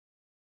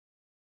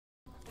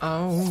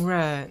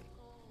Alright,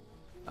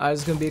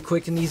 it's gonna be a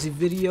quick and easy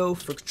video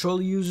for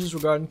controller users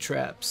regarding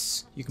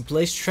traps. You can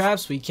place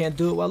traps, but you can't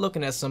do it while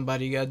looking at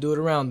somebody. You gotta do it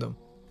around them.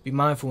 Be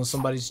mindful when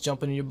somebody's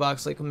jumping in your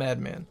box like a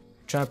madman.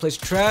 Trying to place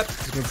a trap,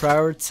 you can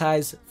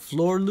prioritize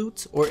floor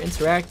loot or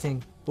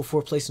interacting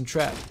before placing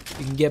trap.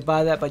 You can get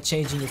by that by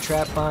changing your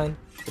trap bind,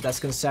 but that's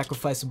gonna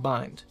sacrifice a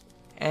bind.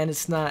 And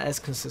it's not as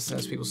consistent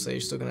as people say. You're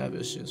still gonna have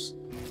issues.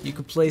 You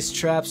can place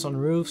traps on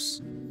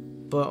roofs,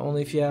 but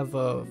only if you have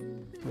a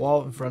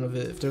wall in front of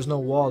it. If there's no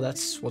wall,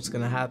 that's what's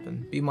gonna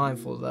happen. Be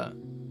mindful of that.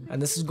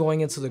 And this is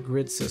going into the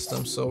grid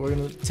system, so we're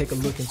gonna take a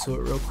look into it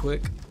real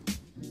quick.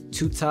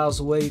 2 tiles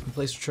away, you can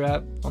place a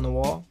trap on the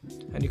wall,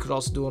 and you could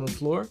also do it on the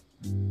floor.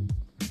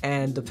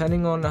 And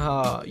depending on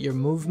how your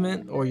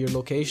movement or your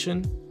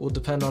location will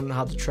depend on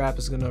how the trap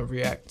is gonna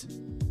react,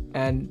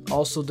 and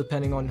also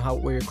depending on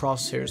where your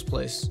crosshair is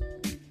placed.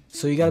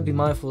 So you gotta be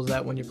mindful of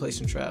that when you're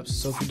placing traps.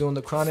 So if you're doing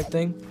the chronic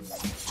thing,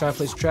 trying to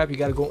place a trap, you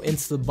gotta go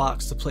into the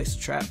box to place a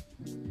trap.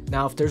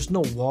 Now if there's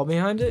no wall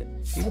behind it,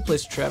 you can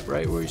place a trap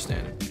right where you're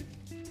standing.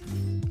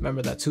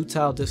 Remember that 2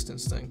 tile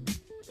distance thing.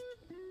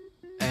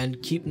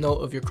 And keep note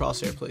of your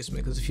crosshair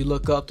placement, because if you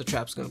look up, the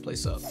trap's gonna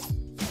place up.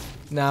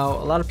 Now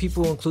a lot of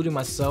people, including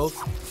myself,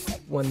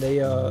 when they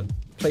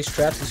place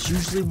traps, it's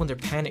usually when they're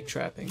panic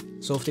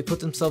trapping. So if they put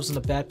themselves in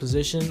a bad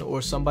position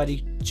or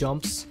somebody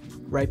jumps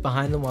right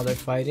behind them while they're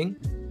fighting,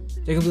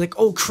 they're gonna be like,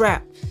 oh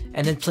crap,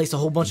 and then place a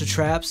whole bunch of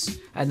traps,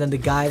 and then the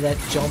guy that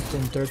jumped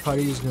in third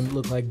party is gonna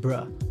look like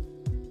bruh,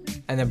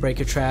 and then break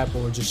your trap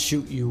or just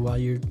shoot you while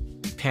you're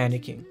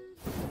panicking.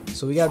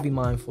 So we gotta be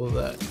mindful of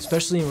that,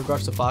 especially in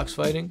regards to box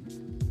fighting,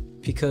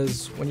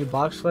 because when you're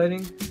box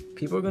fighting,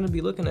 people are gonna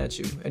be looking at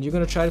you, and you're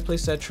gonna try to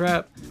place that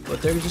trap,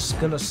 but they're just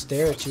gonna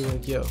stare at you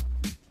like, yo,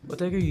 what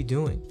the heck are you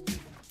doing?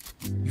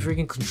 You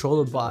freaking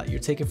controller bot, you're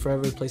taking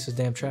forever to place this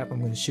damn trap, I'm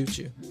gonna shoot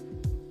you.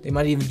 They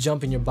might even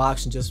jump in your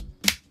box and just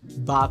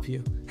bop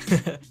you.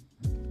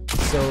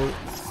 So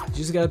you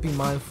just gotta be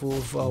mindful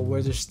of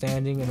where they're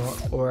standing and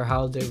or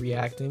how they're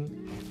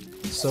reacting.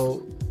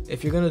 So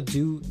if you're gonna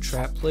do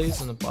trap plays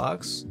in the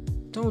box,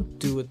 don't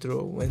do it through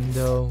a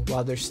window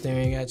while they're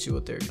staring at you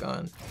with their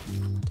gun.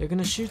 They're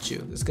gonna shoot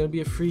you. It's gonna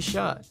be a free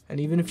shot. And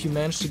even if you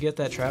manage to get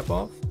that trap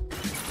off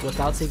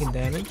without taking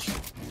damage,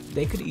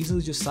 they could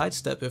easily just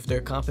sidestep if they're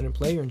a competent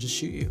player and just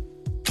shoot you.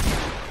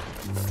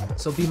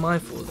 So be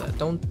mindful of that.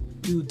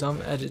 Don't do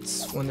dumb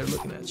edits when they're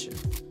looking at you,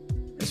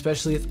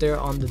 especially if they're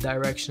on the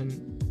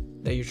direction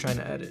that you're trying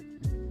to edit.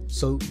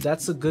 So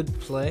that's a good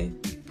play,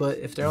 but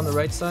if they're on the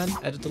right side,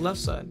 edit the left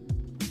side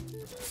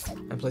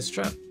and place a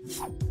trap.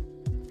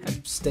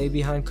 And stay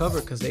behind cover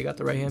because they got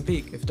the right hand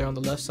peek. If they're on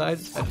the left side,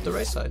 edit the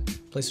right side,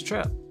 place a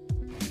trap.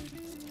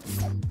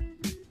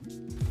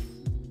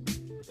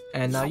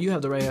 And now you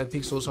have the right hand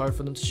peek, so it's hard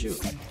for them to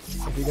shoot.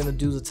 If you're gonna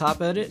do the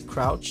top edit,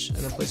 crouch and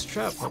then place a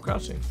trap while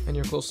crouching, and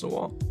you're close to the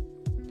wall.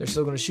 They're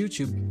still gonna shoot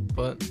you,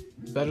 but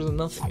better than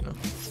nothing, you know.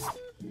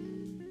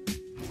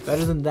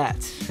 Better than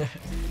that.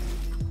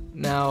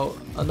 Now,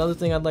 another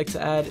thing I'd like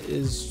to add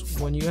is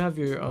when you have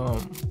your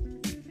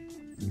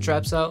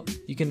traps out,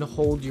 you can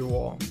hold your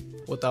wall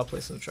without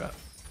placing a trap.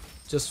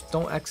 Just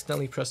don't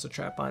accidentally press the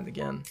trap bind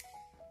again.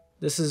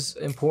 This is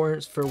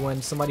important for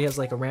when somebody has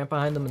like a ramp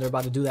behind them and they're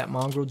about to do that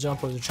mongrel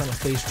jump or they're trying to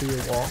phase through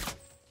your wall.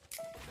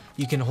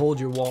 You can hold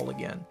your wall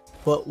again.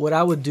 But what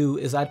I would do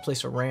is I'd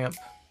place a ramp.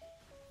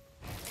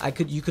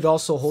 You could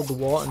also hold the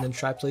wall and then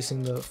try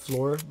placing the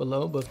floor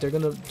below, but if they're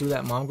gonna do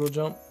that mongrel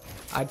jump,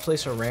 I'd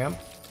place a ramp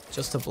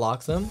just to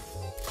block them,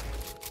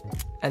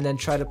 and then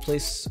try to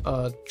place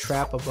a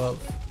trap above,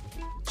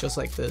 just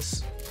like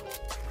this.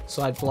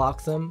 So I'd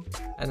block them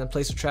and then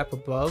place a trap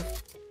above,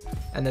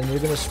 and then they're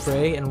gonna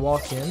spray and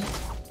walk in,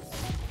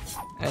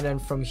 and then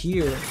from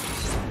here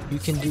you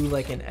can do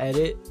like an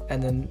edit,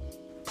 and then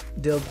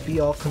they'll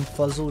be all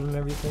confuzzled and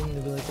everything.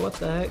 They'll be like, what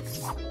the heck?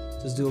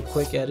 Just do a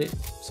quick edit.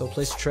 So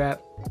place a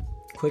trap,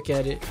 quick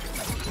edit,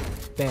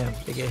 bam,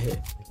 they get hit,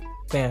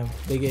 bam,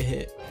 they get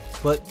hit.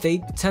 But they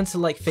tend to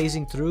like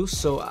phasing through,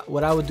 so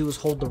what I would do is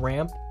hold the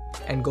ramp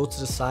and go to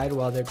the side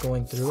while they're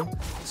going through.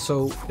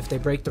 So if they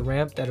break the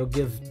ramp, that'll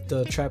give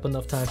the trap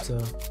enough time to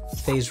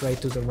phase right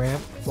through the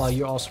ramp while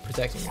you're also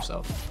protecting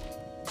yourself.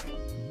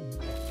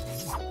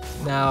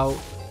 Now,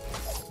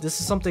 this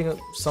is something that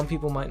some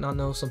people might not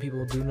know, some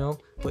people do know,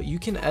 but you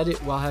can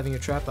edit while having your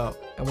trap out.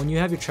 And when you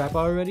have your trap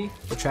out already,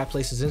 the trap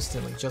places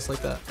instantly, just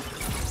like that.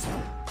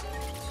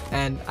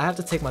 And I have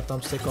to take my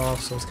thumbstick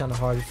off, so it's kind of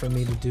harder for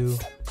me to do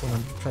when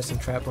I'm pressing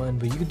trap button,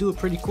 but you can do it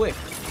pretty quick.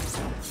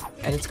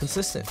 And it's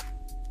consistent.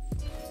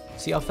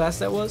 See how fast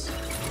that was?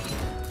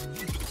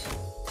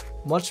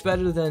 Much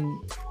better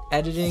than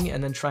editing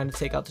and then trying to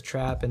take out the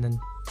trap and then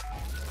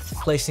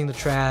placing the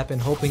trap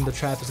and hoping the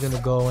trap is going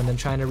to go and then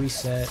trying to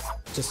reset.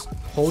 Just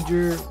hold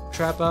your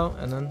trap out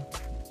and then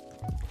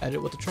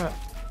edit with the trap.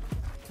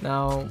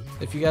 Now,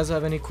 if you guys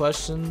have any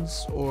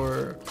questions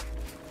or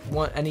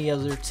want any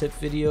other tip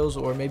videos,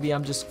 or maybe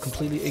I'm just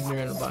completely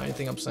ignorant about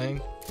anything I'm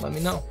saying, let me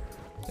know.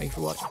 Thank you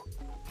for watching.